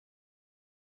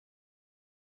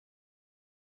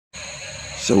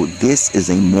So this is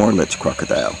a Morelet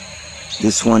crocodile.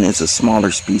 This one is a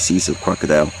smaller species of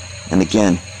crocodile, and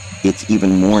again, it's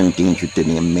even more endangered than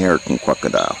the American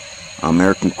crocodile.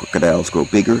 American crocodiles grow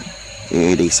bigger.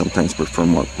 They sometimes prefer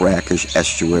more brackish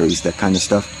estuaries, that kind of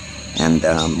stuff. And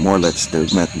Morelets, they're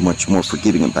much more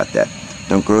forgiving about that.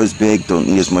 Don't grow as big, don't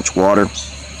need as much water,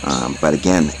 but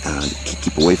again,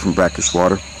 keep away from brackish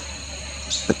water.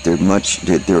 But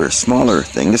they're a smaller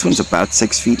thing. This one's about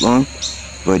 6 feet long,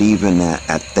 but even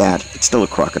at that, it's still a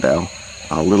crocodile.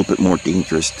 A little bit more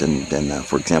dangerous than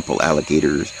for example,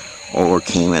 alligators or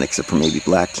caiman, except for maybe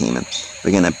black caiman. But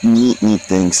again, a neat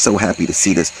thing. So happy to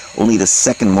see this. Only the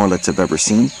second Morelets I've ever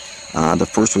seen. The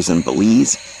first was in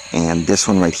Belize, and this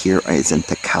one right here is in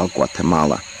Tikal,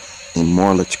 Guatemala. A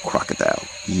Morelet crocodile.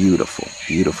 Beautiful,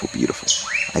 beautiful, beautiful.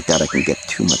 I doubt I can get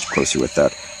too much closer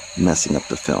without messing up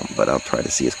the film, but I'll try to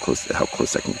see how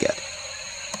close I can get.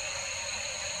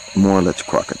 Morelet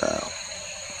crocodile.